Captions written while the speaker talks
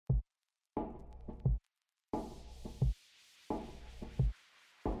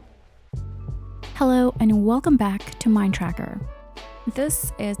Hello and welcome back to Mind Tracker.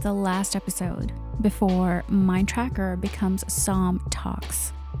 This is the last episode before Mind Tracker becomes Psalm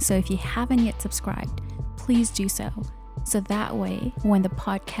Talks. So if you haven't yet subscribed, please do so. So that way, when the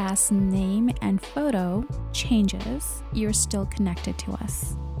podcast's name and photo changes, you're still connected to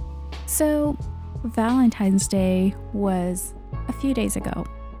us. So Valentine's Day was a few days ago,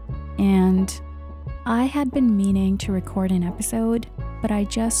 and I had been meaning to record an episode, but I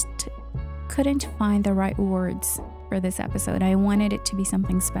just couldn't find the right words for this episode. I wanted it to be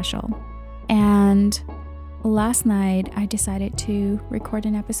something special. And last night I decided to record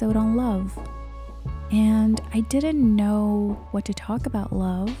an episode on love. And I didn't know what to talk about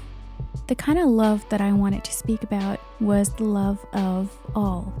love. The kind of love that I wanted to speak about was the love of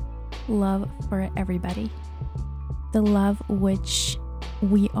all. Love for everybody. The love which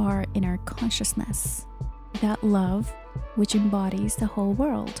we are in our consciousness. That love which embodies the whole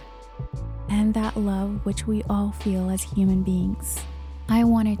world. And that love which we all feel as human beings. I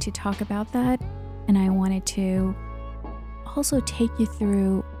wanted to talk about that, and I wanted to also take you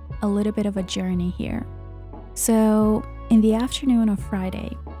through a little bit of a journey here. So, in the afternoon of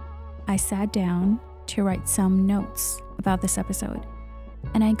Friday, I sat down to write some notes about this episode,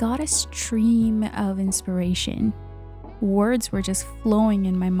 and I got a stream of inspiration. Words were just flowing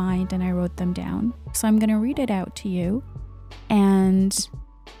in my mind, and I wrote them down. So I'm going to read it out to you, and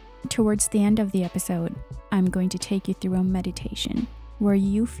towards the end of the episode, I'm going to take you through a meditation where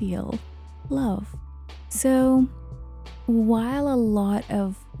you feel love. So, while a lot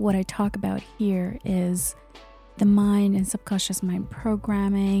of what I talk about here is the mind and subconscious mind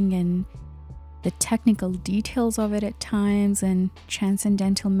programming and the technical details of it at times and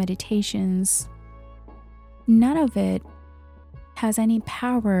transcendental meditations, none of it has any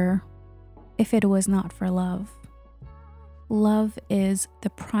power if it was not for love. Love is the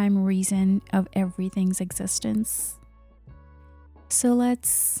prime reason of everything's existence. So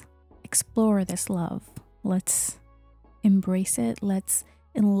let's explore this love. Let's embrace it. Let's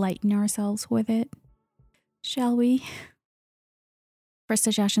enlighten ourselves with it. Shall we? For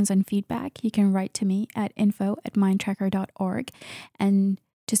suggestions and feedback, you can write to me at info@mindtracker.org. And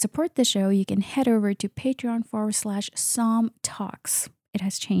to support the show, you can head over to Patreon/Psalm Talks. It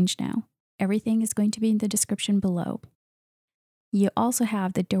has changed now. Everything is going to be in the description below. You also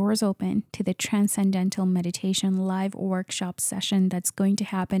have the doors open to the Transcendental Meditation live workshop session that's going to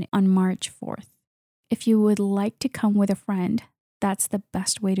happen on March 4th. If you would like to come with a friend, that's the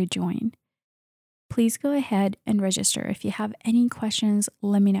best way to join. Please go ahead and register. If you have any questions,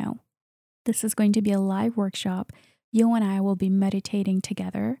 let me know. This is going to be a live workshop. You and I will be meditating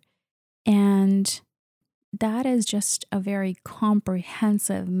together, and that is just a very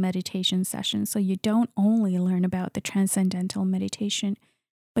comprehensive meditation session. So you don't only learn about the transcendental meditation,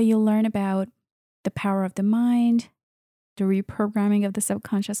 but you learn about the power of the mind, the reprogramming of the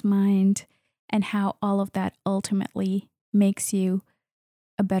subconscious mind, and how all of that ultimately makes you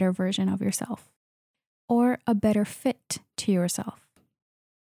a better version of yourself or a better fit to yourself.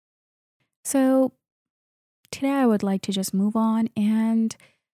 So today I would like to just move on and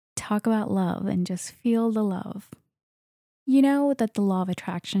talk about love and just feel the love. You know that the law of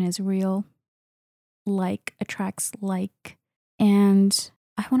attraction is real. Like attracts like. And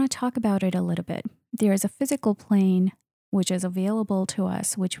I want to talk about it a little bit. There is a physical plane which is available to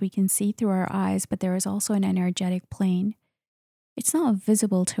us, which we can see through our eyes, but there is also an energetic plane. It's not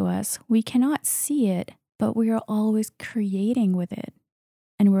visible to us. We cannot see it, but we are always creating with it.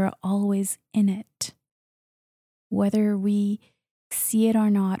 And we're always in it. Whether we see it or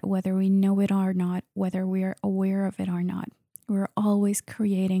not, whether we know it or not, whether we're aware of it or not, we're always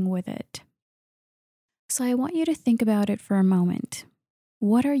creating with it. So I want you to think about it for a moment.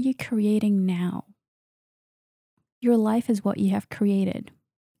 What are you creating now? Your life is what you have created.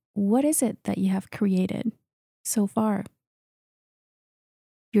 What is it that you have created so far?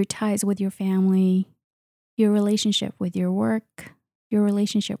 Your ties with your family, your relationship with your work, your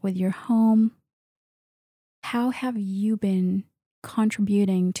relationship with your home. How have you been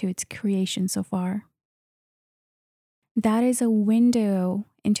contributing to its creation so far? That is a window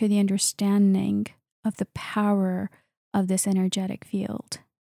into the understanding of the power of this energetic field.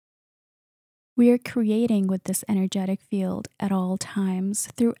 We are creating with this energetic field at all times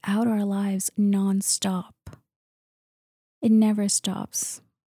throughout our lives non-stop. It never stops.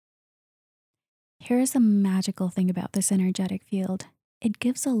 Here's the magical thing about this energetic field. It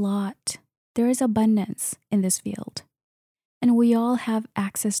gives a lot. There is abundance in this field. And we all have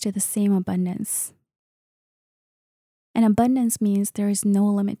access to the same abundance. And abundance means there is no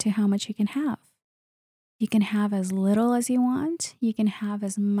limit to how much you can have. You can have as little as you want. You can have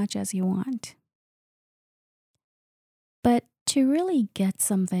as much as you want. But to really get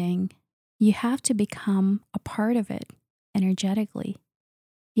something, you have to become a part of it energetically.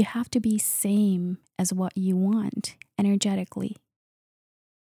 You have to be same as what you want energetically.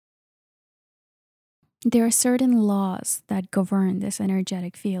 There are certain laws that govern this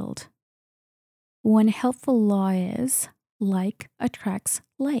energetic field. One helpful law is like attracts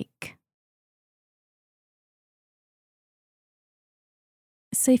like.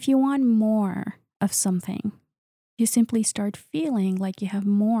 So if you want more of something, you simply start feeling like you have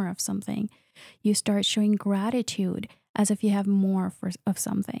more of something. You start showing gratitude as if you have more of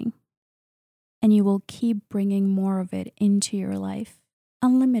something. And you will keep bringing more of it into your life.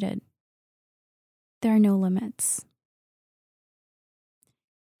 Unlimited. There are no limits.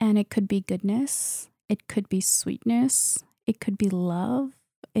 And it could be goodness. It could be sweetness. It could be love.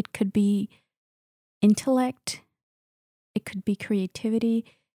 It could be intellect. It could be creativity.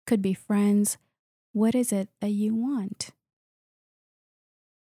 It could be friends. What is it that you want?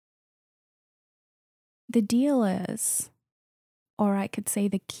 The deal is, or I could say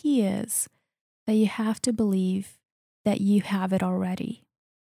the key is, that you have to believe that you have it already.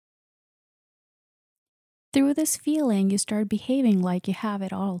 Through this feeling, you start behaving like you have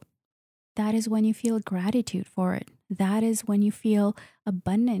it all. That is when you feel gratitude for it. That is when you feel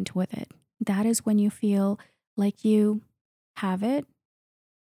abundant with it. That is when you feel like you have it.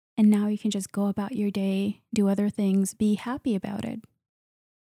 And now you can just go about your day, do other things, be happy about it.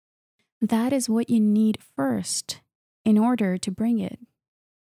 That is what you need first in order to bring it.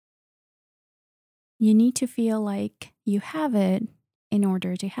 You need to feel like you have it in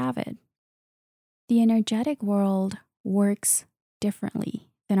order to have it. The energetic world works differently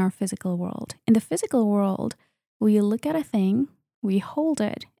than our physical world. In the physical world, we look at a thing, we hold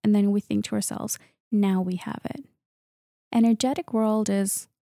it, and then we think to ourselves, now we have it. Energetic world is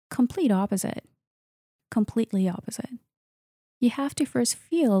complete opposite, completely opposite. You have to first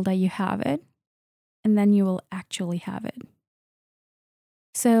feel that you have it, and then you will actually have it.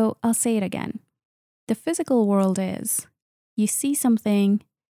 So I'll say it again. The physical world is, you see something,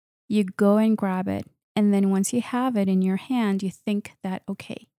 you go and grab it, and then once you have it in your hand, you think that,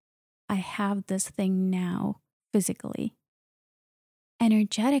 okay, I have this thing now physically.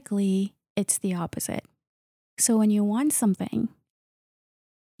 Energetically, it's the opposite. So when you want something,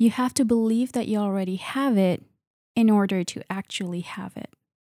 you have to believe that you already have it in order to actually have it.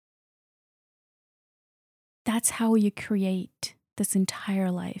 That's how you create this entire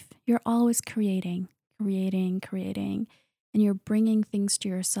life. You're always creating, and you're bringing things to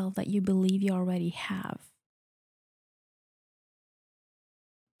yourself that you believe you already have,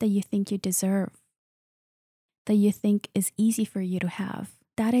 that you think you deserve, that you think is easy for you to have.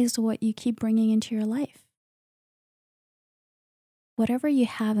 That is what you keep bringing into your life. Whatever you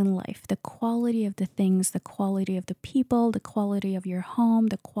have in life, the quality of the things, the quality of the people, the quality of your home,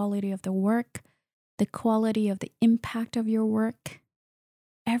 the quality of the work, the quality of the impact of your work,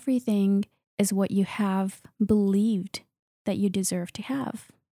 everything is what you have believed that you deserve to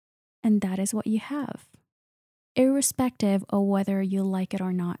have. And that is what you have, irrespective of whether you like it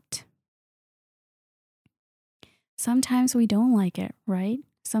or not. Sometimes we don't like it, right?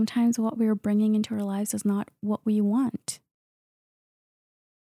 Sometimes what we're bringing into our lives is not what we want.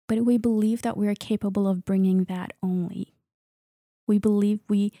 But we believe that we're capable of bringing that only. We believe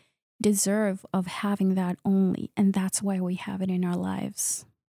we deserve of having that only, and that's why we have it in our lives.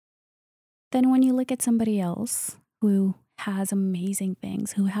 Then when you look at somebody else who has amazing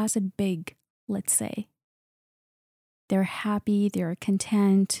things, who has it big, let's say, they're happy, they're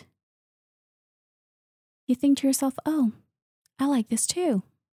content, you think to yourself, oh, I like this too.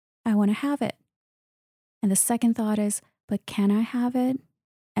 I want to have it. And the second thought is, but can I have it?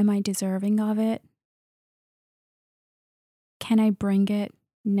 Am I deserving of it? Can I bring it?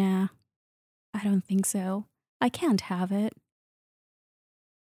 Nah, I don't think so. I can't have it.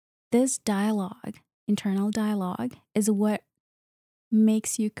 This dialogue, internal dialogue, is what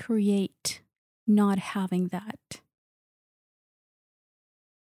makes you create not having that.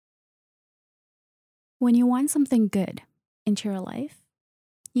 When you want something good into your life,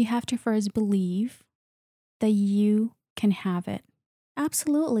 you have to first believe that you can have it.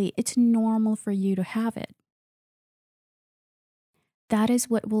 Absolutely, it's normal for you to have it. That is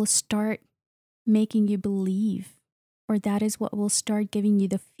what will start making you believe, or that is what will start giving you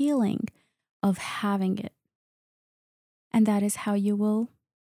the feeling of having it. And that is how you will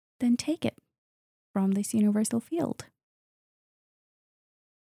then take it from this universal field.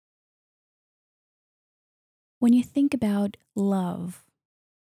 When you think about love,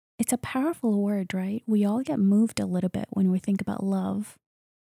 it's a powerful word, right? We all get moved a little bit when we think about love.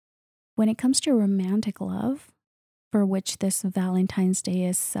 When it comes to romantic love, for which this Valentine's Day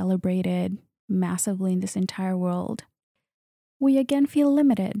is celebrated massively in this entire world, we again feel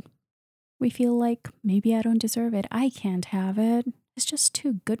limited. We feel like maybe I don't deserve it. I can't have it. It's just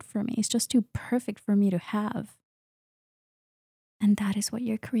too good for me. It's just too perfect for me to have. And that is what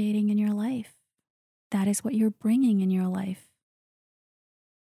you're creating in your life. That is what you're bringing in your life.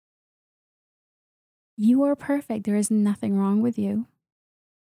 You are perfect. There is nothing wrong with you.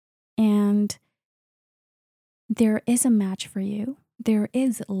 And there is a match for you. There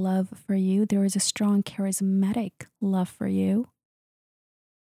is love for you. There is a strong, charismatic love for you.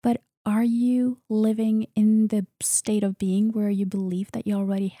 But are you living in the state of being where you believe that you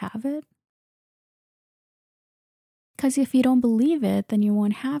already have it? Because if you don't believe it, then you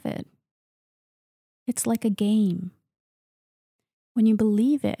won't have it. It's like a game. When you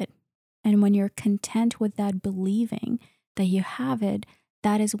believe it, and when you're content with that believing that you have it,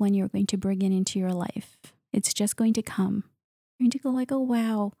 that is when you're going to bring it into your life. It's just going to come. You're going to go like, oh,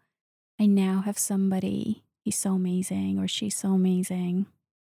 wow, I now have somebody. He's so amazing, or she's so amazing.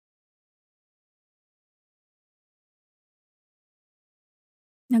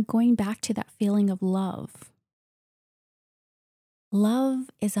 Now, going back to that feeling of love. Love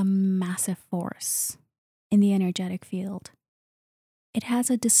is a massive force in the energetic field. It has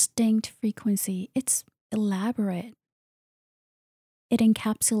a distinct frequency. It's elaborate. It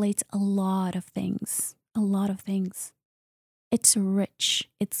encapsulates a lot of things. It's rich.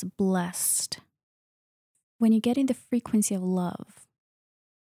 It's blessed. When you get in the frequency of love,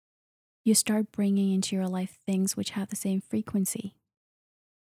 you start bringing into your life things which have the same frequency.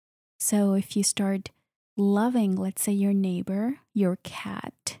 So if you start loving, let's say, your neighbor, your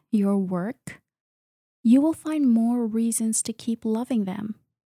cat, your work, you will find more reasons to keep loving them.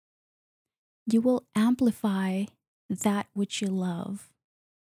 You will amplify that which you love.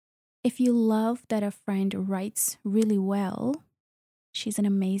 If you love that a friend writes really well, she's an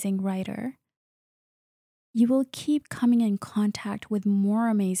amazing writer, you will keep coming in contact with more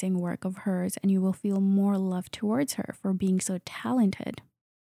amazing work of hers, and you will feel more love towards her for being so talented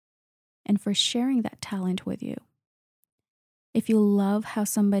and for sharing that talent with you. If you love how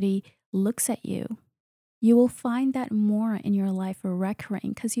somebody looks at you, you will find that more in your life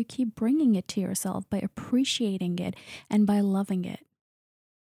recurring because you keep bringing it to yourself by appreciating it and by loving it.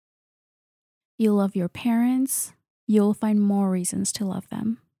 You love your parents, you will find more reasons to love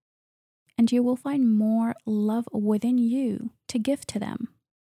them. And you will find more love within you to give to them.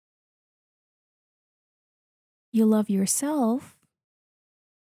 You love yourself.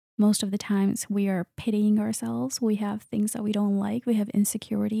 Most of the times we are pitying ourselves. We have things that we don't like. We have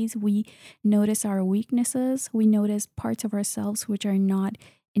insecurities. We notice our weaknesses. We notice parts of ourselves which are not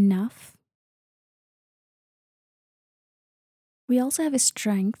enough. We also have a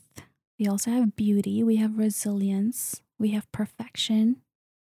strength. We also have beauty. We have resilience. We have perfection.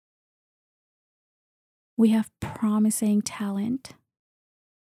 We have promising talent.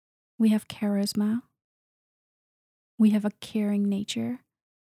 We have charisma. We have a caring nature.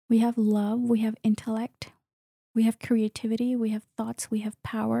 We have love, we have intellect, we have creativity, we have thoughts, we have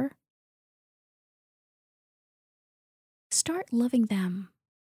power. Start loving them.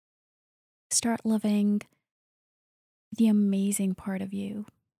 Start loving the amazing part of you.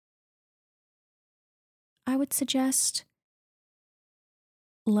 I would suggest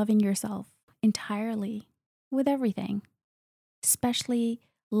loving yourself entirely with everything, especially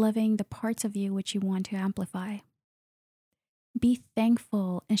loving the parts of you which you want to amplify. Be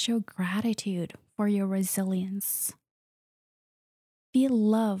thankful and show gratitude for your resilience. Feel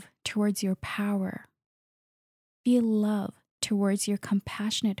love towards your power. Feel love towards your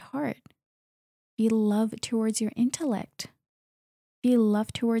compassionate heart. Feel love towards your intellect. Feel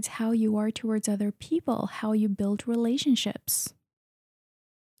love towards how you are towards other people, how you build relationships.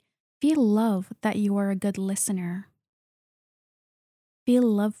 Feel love that you are a good listener. Feel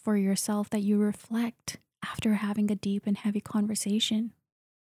love for yourself that you reflect after having a deep and heavy conversation.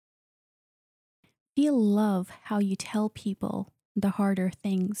 Feel love how you tell people the harder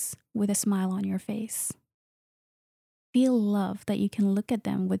things with a smile on your face. Feel love that you can look at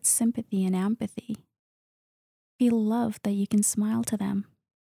them with sympathy and empathy. Feel love that you can smile to them.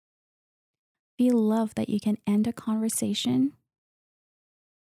 Feel love that you can end a conversation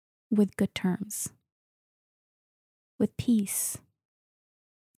with good terms, with peace,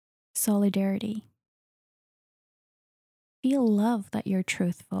 solidarity. Feel love that you're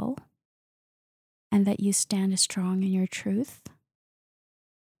truthful and that you stand strong in your truth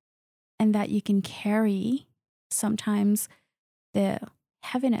and that you can carry sometimes the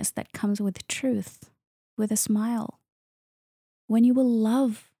heaviness that comes with truth with a smile. When you will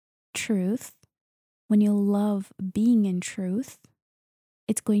love truth, when you love being in truth,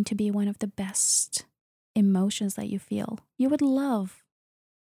 it's going to be one of the best emotions that you feel. You would love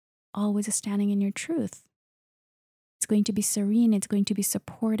always standing in your truth. It's going to be serene. It's going to be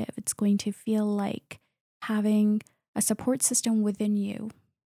supportive. It's going to feel like having a support system within you.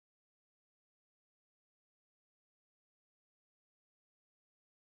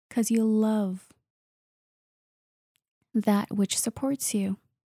 Because you love that which supports you.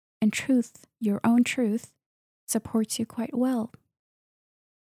 And truth, your own truth, supports you quite well.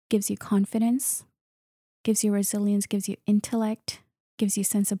 Gives you confidence, gives you resilience, gives you intellect, gives you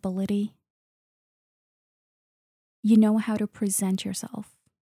sensibility. You know how to present yourself.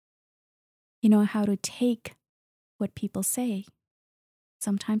 You know how to take what people say.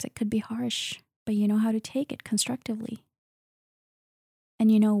 Sometimes it could be harsh, but you know how to take it constructively.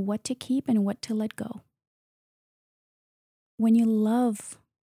 And you know what to keep and what to let go. When you love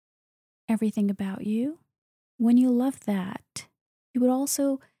everything about you, when you love that, you would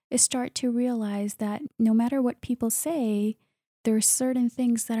also start to realize that no matter what people say, there are certain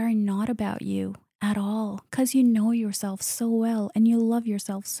things that are not about you at all, because you know yourself so well and you love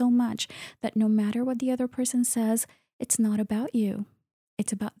yourself so much that no matter what the other person says, it's not about you.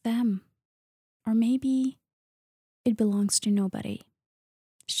 It's about them. Or maybe it belongs to nobody.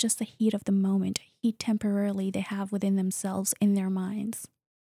 It's just the heat of the moment, heat temporarily they have within themselves in their minds.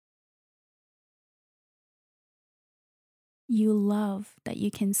 You love that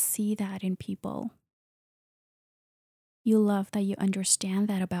you can see that in people. You love that you understand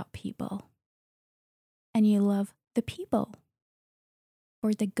that about people. And you love the people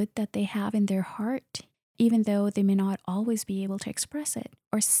for the good that they have in their heart, even though they may not always be able to express it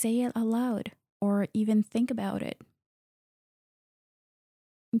or say it aloud or even think about it.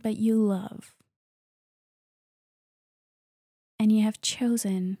 But you love. And you have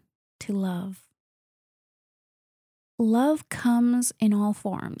chosen to love. Love comes in all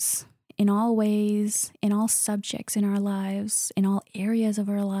forms, in all ways, in all subjects in our lives, in all areas of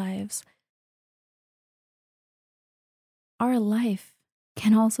our lives. Our life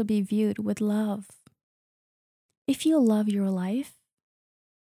can also be viewed with love. If you love your life,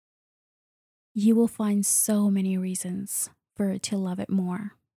 you will find so many reasons for it to love it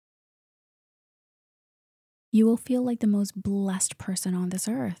more. You will feel like the most blessed person on this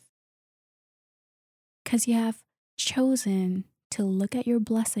earth because you have chosen to look at your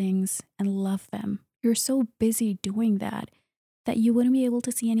blessings and love them. You're so busy doing that you wouldn't be able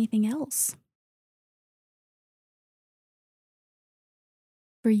to see anything else.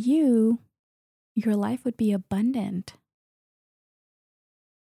 For you, your life would be abundant.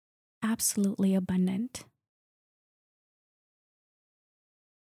 Absolutely abundant.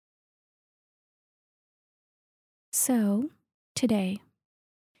 So, today,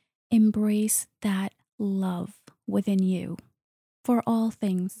 embrace that love within you for all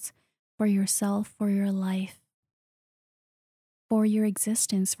things, for yourself, for your life, for your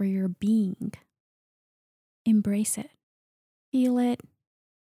existence, for your being. Embrace it, feel it,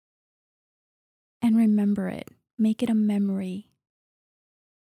 and remember it. Make it a memory,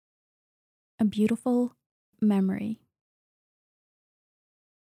 a beautiful memory.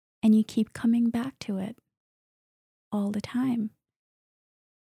 And you keep coming back to it all the time.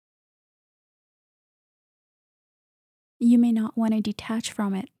 You may not want to detach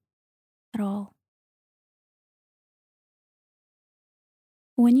from it at all.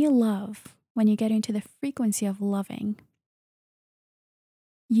 When you love, when you get into the frequency of loving,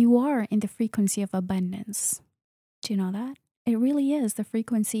 you are in the frequency of abundance. Do you know that? It really is the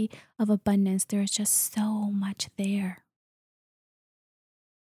frequency of abundance. There is just so much there.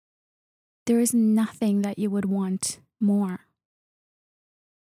 There is nothing that you would want more.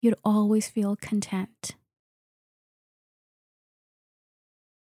 You'd always feel content.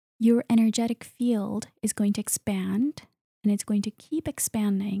 Your energetic field is going to expand, and it's going to keep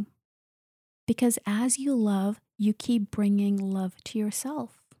expanding because as you love, you keep bringing love to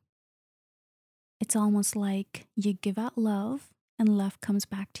yourself. It's almost like you give out love and love comes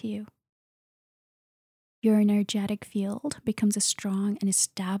back to you. Your energetic field becomes strong and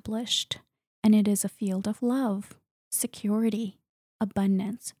established, and it is a field of love, security,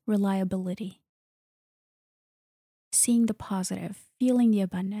 abundance, reliability. Seeing the positive, feeling the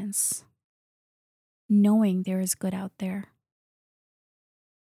abundance, knowing there is good out there.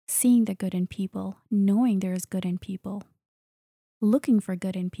 Seeing the good in people, knowing there is good in people, looking for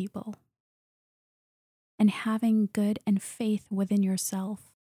good in people, and having good and faith within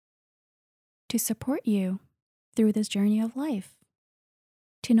yourself to support you through this journey of life.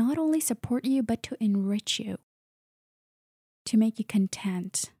 To not only support you, but to enrich you, to make you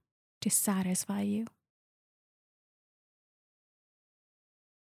content, to satisfy you.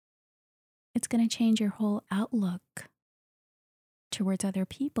 It's going to change your whole outlook towards other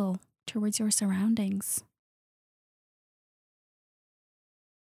people, towards your surroundings.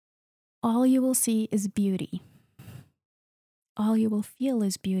 All you will see is beauty. All you will feel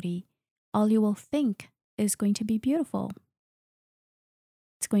is beauty. All you will think is going to be beautiful.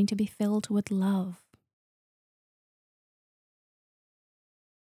 It's going to be filled with love.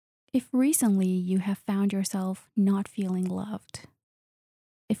 If recently you have found yourself not feeling loved,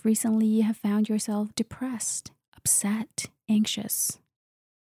 if recently you have found yourself depressed, upset, anxious,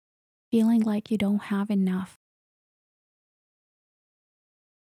 feeling like you don't have enough,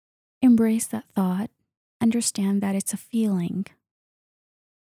 embrace that thought, understand that it's a feeling,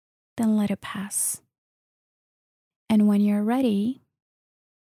 then let it pass. And when you're ready,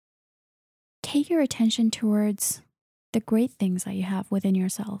 take your attention towards the great things that you have within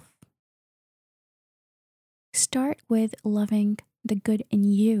yourself. Start with loving the good in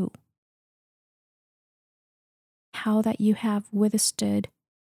you. How that you have withstood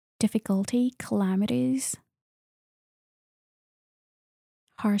difficulty, calamities,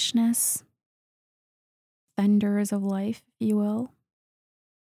 harshness, thunders of life, if you will,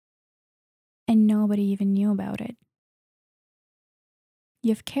 and nobody even knew about it.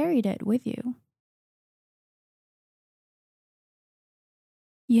 You've carried it with you.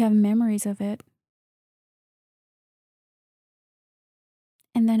 You have memories of it.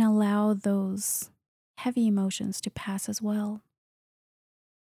 And then allow those heavy emotions to pass as well.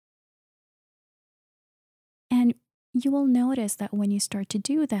 And you will notice that when you start to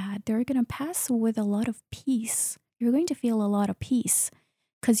do that, they're going to pass with a lot of peace. You're going to feel a lot of peace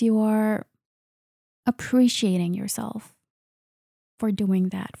because you are appreciating yourself for doing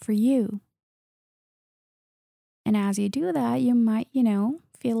that for you. And as you do that, you might,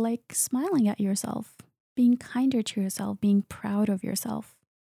 feel like smiling at yourself, being kinder to yourself, being proud of yourself.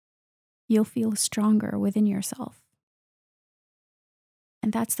 You'll feel stronger within yourself.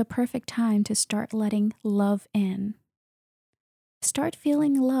 And that's the perfect time to start letting love in. Start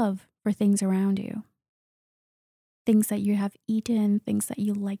feeling love for things around you. Things that you have eaten, things that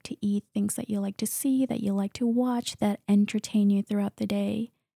you like to eat, things that you like to see, that you like to watch, that entertain you throughout the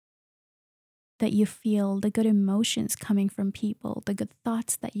day. That you feel the good emotions coming from people, the good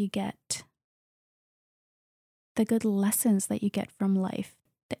thoughts that you get, the good lessons that you get from life,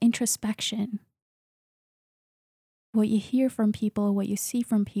 the introspection, what you hear from people, what you see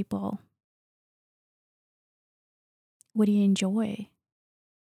from people. What do you enjoy?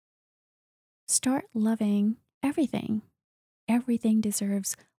 Start loving everything. Everything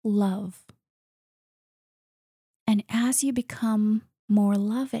deserves love. And as you become more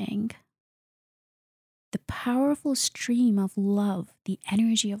loving, the powerful stream of love, the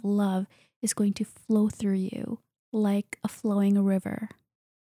energy of love is going to flow through you like a flowing river.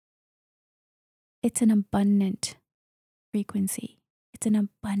 It's an abundant frequency. It's an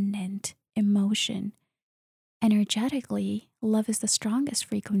abundant emotion. Energetically, love is the strongest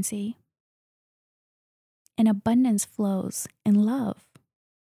frequency. And abundance flows in love.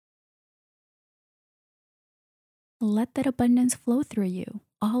 Let that abundance flow through you,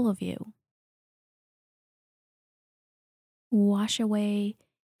 all of you. Wash away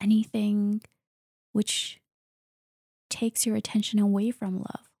anything which takes your attention away from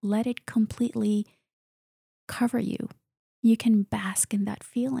love. Let it completely cover you. You can bask in that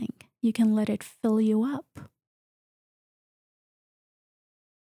feeling. You can let it fill you up.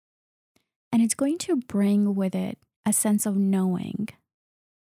 And it's going to bring with it a sense of knowing.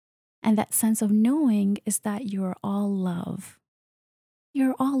 And that sense of knowing is that you're all love.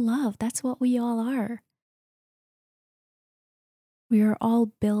 You're all love. That's what we all are. We are all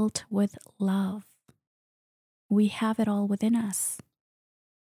built with love. We have it all within us.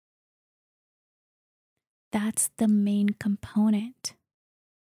 That's the main component.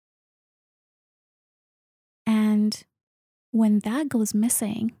 And when that goes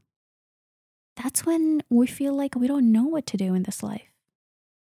missing, that's when we feel like we don't know what to do in this life.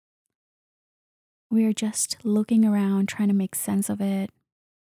 We are just looking around, trying to make sense of it,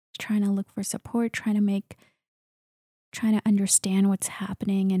 trying to look for support, trying to understand what's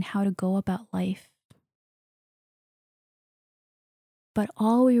happening and how to go about life. But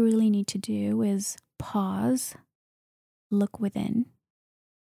all we really need to do is pause, look within,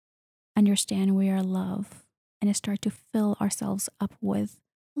 understand we are love, and start to fill ourselves up with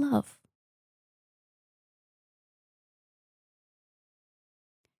love.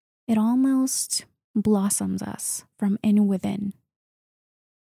 It almost blossoms us from in within.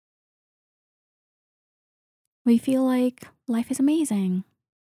 We feel like life is amazing.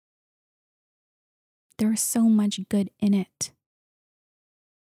 There is so much good in it.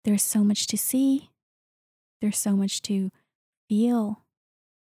 There's so much to see, there's so much to feel,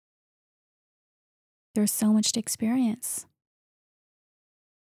 there's so much to experience.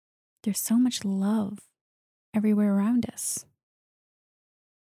 There's so much love everywhere around us.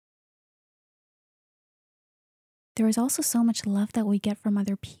 There is also so much love that we get from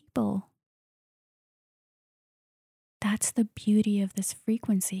other people. That's the beauty of this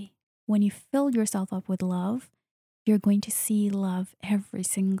frequency. When you fill yourself up with love, you're going to see love every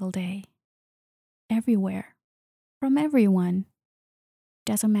single day, everywhere, from everyone.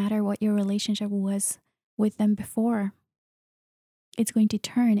 Doesn't matter what your relationship was with them before. It's going to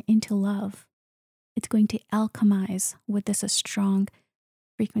turn into love. It's going to alchemize with this strong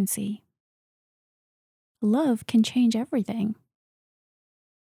frequency. Love can change everything.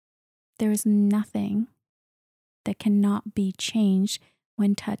 There is nothing that cannot be changed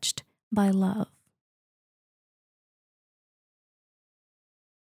when touched by love.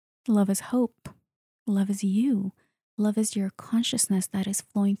 Love is hope. Love is you. Love is your consciousness that is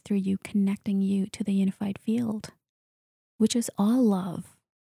flowing through you, connecting you to the unified field, which is all love.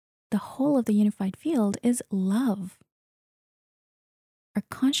 The whole of the unified field is love. Our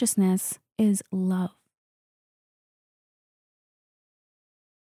consciousness is love.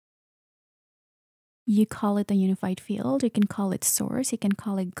 You call it the unified field, you can call it source, you can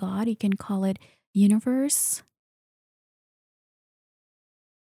call it God, you can call it universe.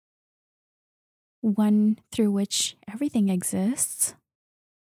 One through which everything exists,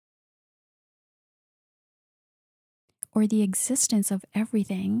 or the existence of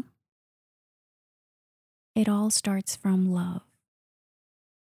everything. It all starts from love.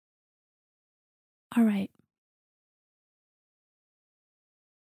 All right.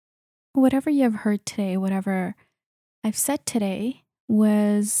 Whatever you have heard today, whatever I've said today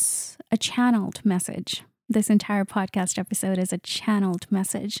was a channeled message. This entire podcast episode is a channeled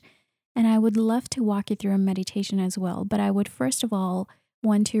message. And I would love to walk you through a meditation as well. But I would first of all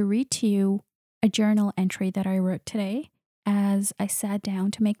want to read to you a journal entry that I wrote today as I sat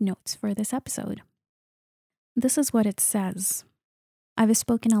down to make notes for this episode. This is what it says. I've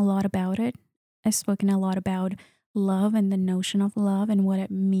spoken a lot about it. I've spoken a lot about love and the notion of love and what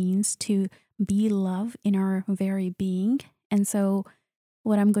it means to be love in our very being. And so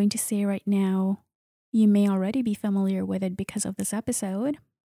what I'm going to say right now, you may already be familiar with it because of this episode,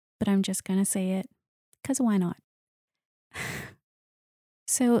 but I'm just going to say it because why not?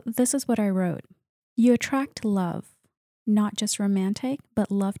 So this is what I wrote. You attract love, not just romantic,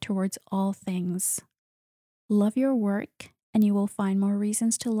 but love towards all things. Love your work and you will find more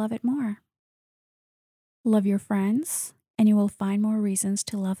reasons to love it more. Love your friends and you will find more reasons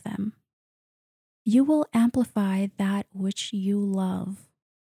to love them. You will amplify that which you love.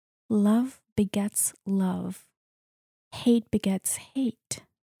 Love begets love. Hate begets hate.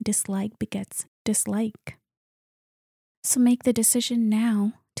 Dislike begets dislike. So make the decision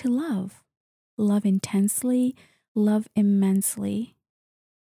now to love. Love intensely, love immensely.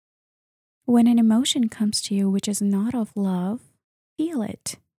 When an emotion comes to you which is not of love, feel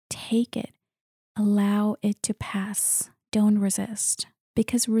it, take it, allow it to pass. Don't resist,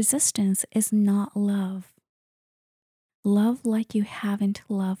 because resistance is not love. Love like you haven't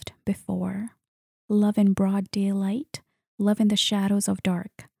loved before. Love in broad daylight, love in the shadows of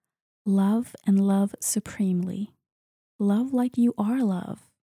dark. Love and love supremely. Love like you are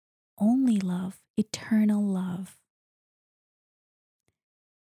love. Only love, eternal love.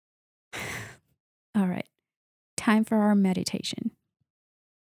 All right, time for our meditation.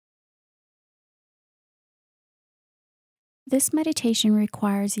 This meditation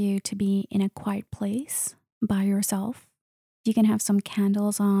requires you to be in a quiet place by yourself. You can have some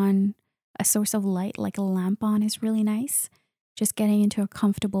candles on, a source of light like a lamp on is really nice. Just getting into a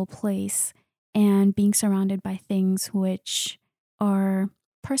comfortable place and being surrounded by things which are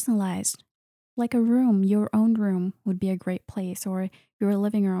personalized, like a room. Your own room would be a great place, or your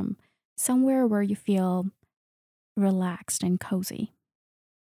living room, somewhere where you feel relaxed and cozy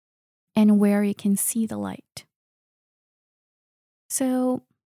and where you can see the light. So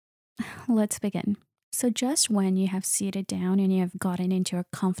let's begin. So just when you have seated down and you have gotten into a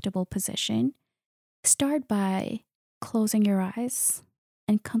comfortable position, start by closing your eyes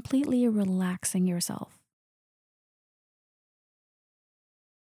and completely relaxing yourself.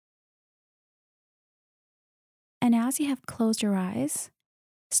 And as you have closed your eyes,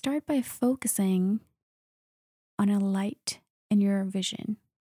 start by focusing on a light in your vision.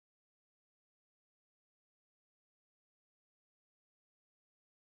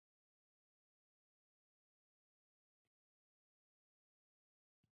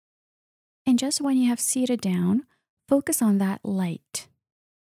 And just when you have seated down, focus on that light.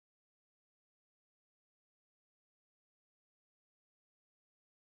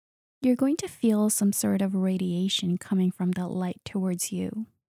 you're going to feel some sort of radiation coming from that light towards you.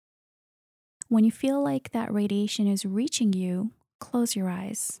 When you feel like that radiation is reaching you, close your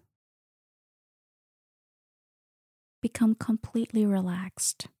eyes. Become completely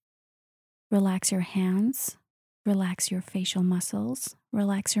relaxed. Relax your hands, relax your facial muscles,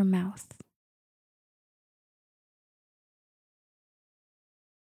 relax your mouth.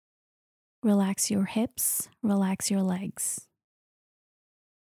 Relax your hips, relax your legs.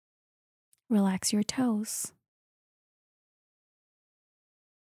 Relax your toes.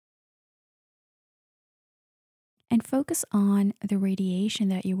 And focus on the radiation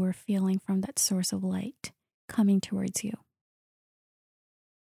that you were feeling from that source of light coming towards you.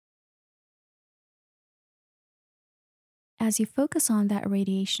 As you focus on that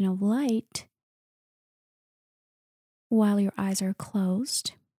radiation of light, while your eyes are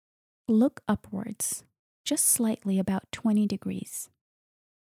closed, look upwards, just slightly, about 20 degrees.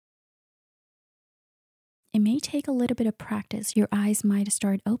 It may take a little bit of practice. Your eyes might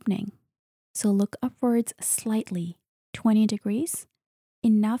start opening. So look upwards slightly, 20 degrees,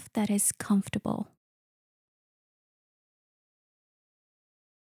 enough that is comfortable.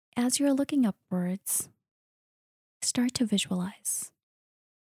 As you're looking upwards, start to visualize.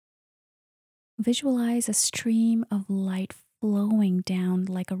 Visualize a stream of light flowing down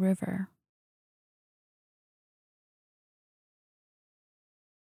like a river.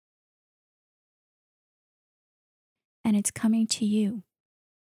 And it's coming to you.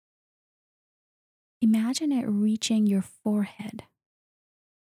 Imagine it reaching your forehead.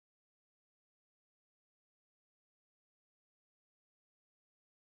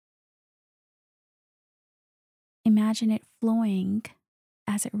 Imagine it flowing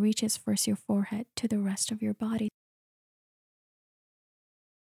as it reaches first your forehead to the rest of your body.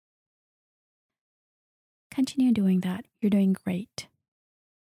 Continue doing that. You're doing great.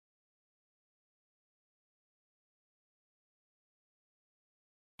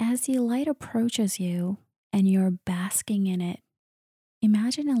 As the light approaches you and you're basking in it,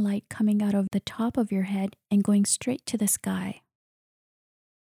 imagine a light coming out of the top of your head and going straight to the sky.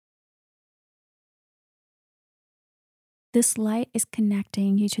 This light is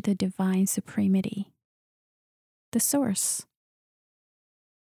connecting you to the divine supremacy, the source.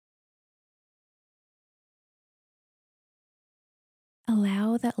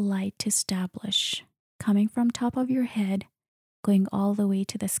 Allow that light to establish, coming from top of your head, going all the way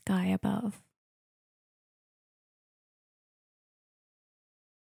to the sky above.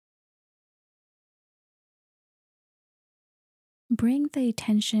 Bring the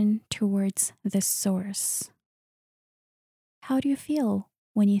attention towards the source. How do you feel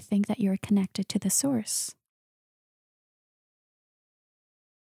when you think that you're connected to the source?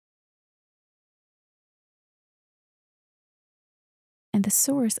 And the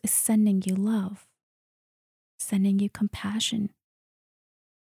source is sending you love, sending you compassion,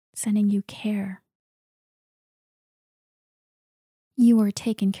 sending you care. You are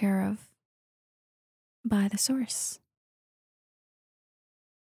taken care of by the source.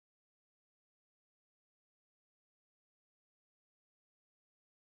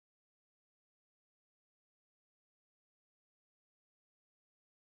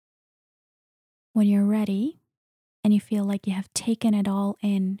 When you're ready and you feel like you have taken it all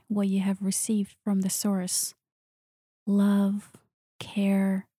in, what you have received from the source, love,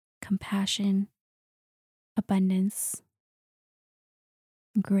 care, compassion, abundance,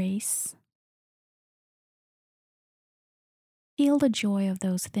 grace, feel the joy of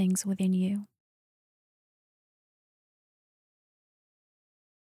those things within you.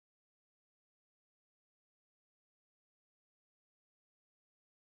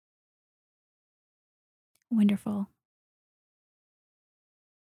 Wonderful.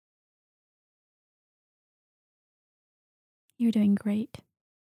 You're doing great.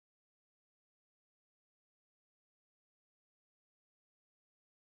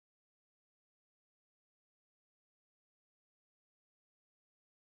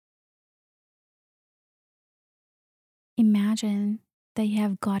 Imagine that you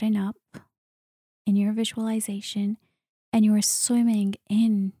have gotten up in your visualization and you are swimming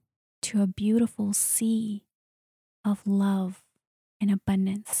in to a beautiful sea of love and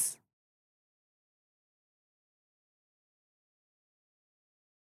abundance.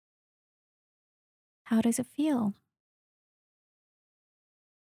 How does it feel?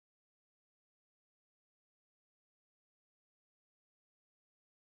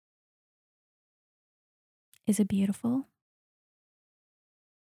 Is it beautiful?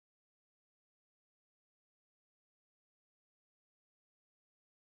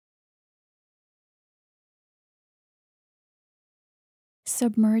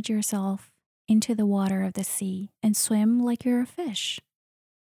 Submerge yourself into the water of the sea and swim like you're a fish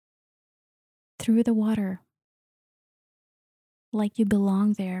through the water, like you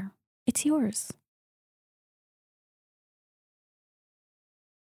belong there. It's yours.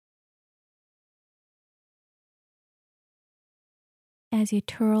 As you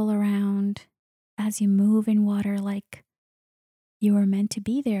twirl around, as you move in water like you were meant to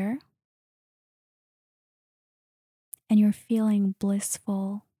be there, and you're feeling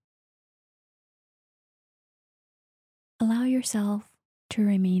blissful, allow yourself to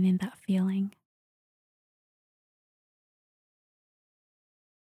remain in that feeling.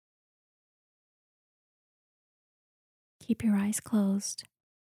 Keep your eyes closed.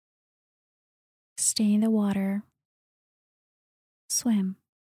 Stay in the water, swim,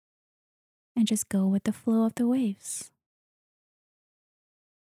 and just go with the flow of the waves.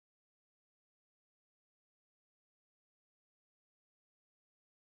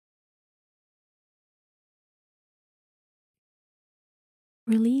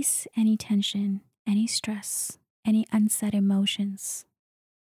 Release any tension, any stress, any unsaid emotions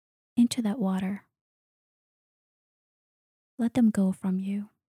into that water. Let them go from you.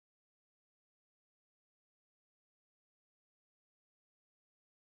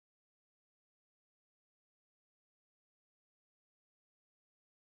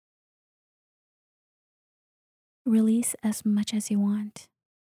 Release as much as you want.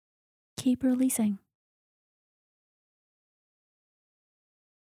 Keep releasing.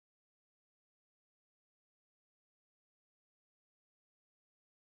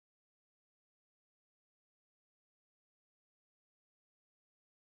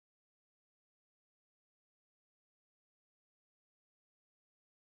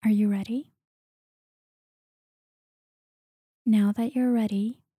 Are you ready? Now that you're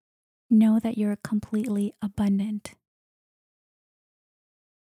ready, know that you're completely abundant.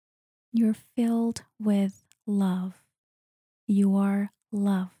 You're filled with love. You are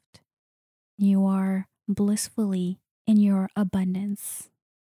loved. You are blissfully in your abundance.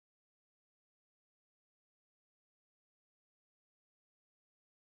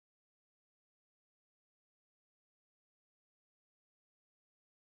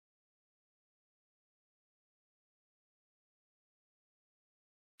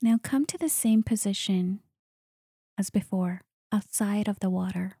 Now come to the same position as before, outside of the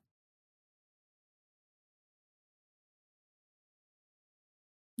water.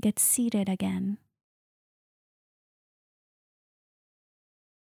 Get seated again.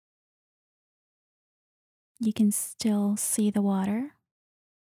 You can still see the water.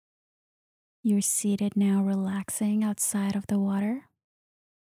 You're seated now, relaxing outside of the water.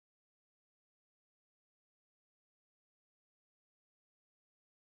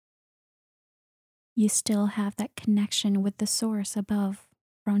 You still have that connection with the source above,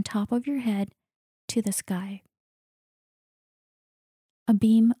 from top of your head to the sky. A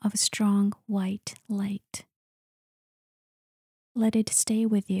beam of strong white light. Let it stay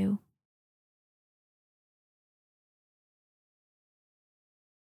with you.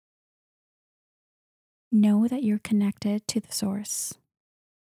 Know that you're connected to the source,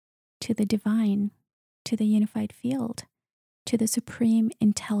 to the divine, to the unified field, to the supreme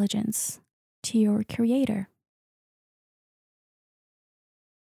intelligence, to your creator.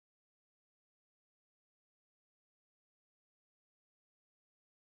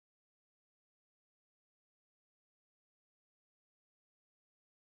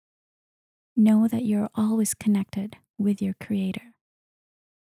 Know that you're always connected with your creator.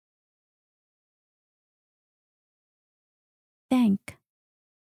 Thank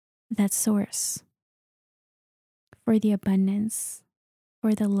that source for the abundance,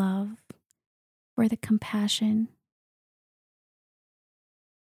 for the love, for the compassion,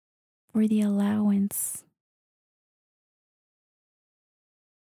 for the allowance,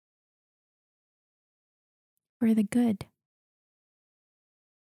 for the good.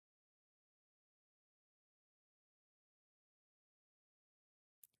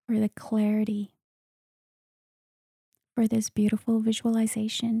 For the clarity, for this beautiful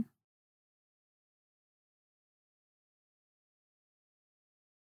visualization.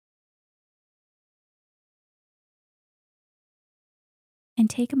 And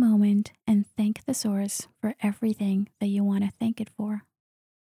take a moment and thank the source for everything that you want to thank it for.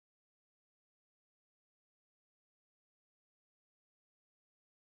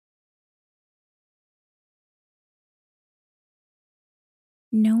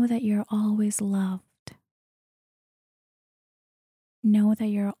 Know that you're always loved. Know that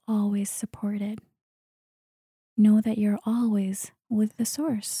you're always supported. Know that you're always with the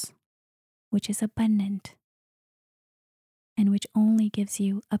source, which is abundant. and which only gives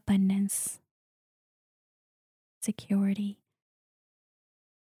you abundance, security,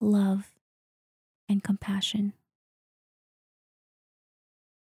 love, and compassion.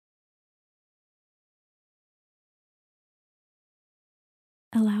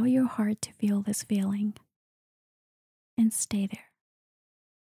 Allow your heart to feel this feeling and stay there.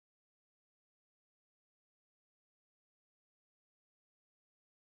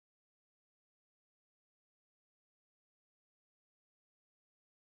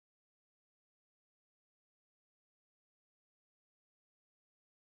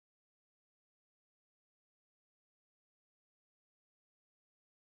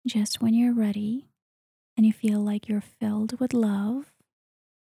 Just when you're ready and you feel like you're filled with love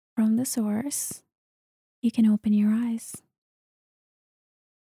from the source, you can open your eyes.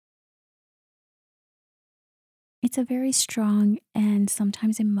 It's a very strong and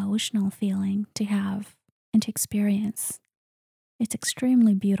sometimes emotional feeling to have and to experience. It's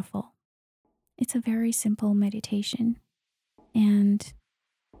extremely beautiful. It's a very simple meditation. And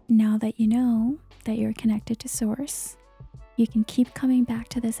now that you know that you're connected to Source, you can keep coming back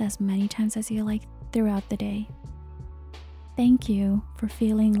to this as many times as you like throughout the day. Thank you for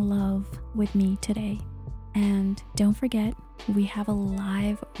feeling love with me today. And don't forget, we have a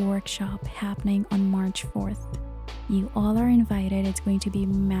live workshop happening on March 4th. You all are invited. It's going to be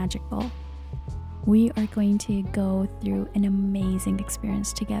magical. We are going to go through an amazing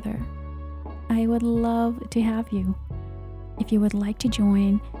experience together. I would love to have you. If you would like to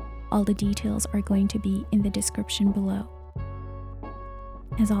join, all the details are going to be in the description below.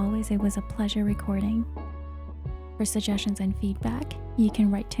 As always, it was a pleasure recording. For suggestions and feedback, you can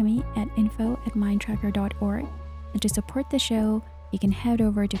write to me at info@mindtracker.org. And to support the show, you can head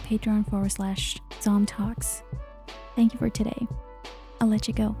over to patreon.com/ZomTalks. Thank you for today. I'll let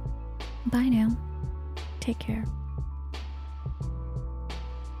you go. Bye now. Take care.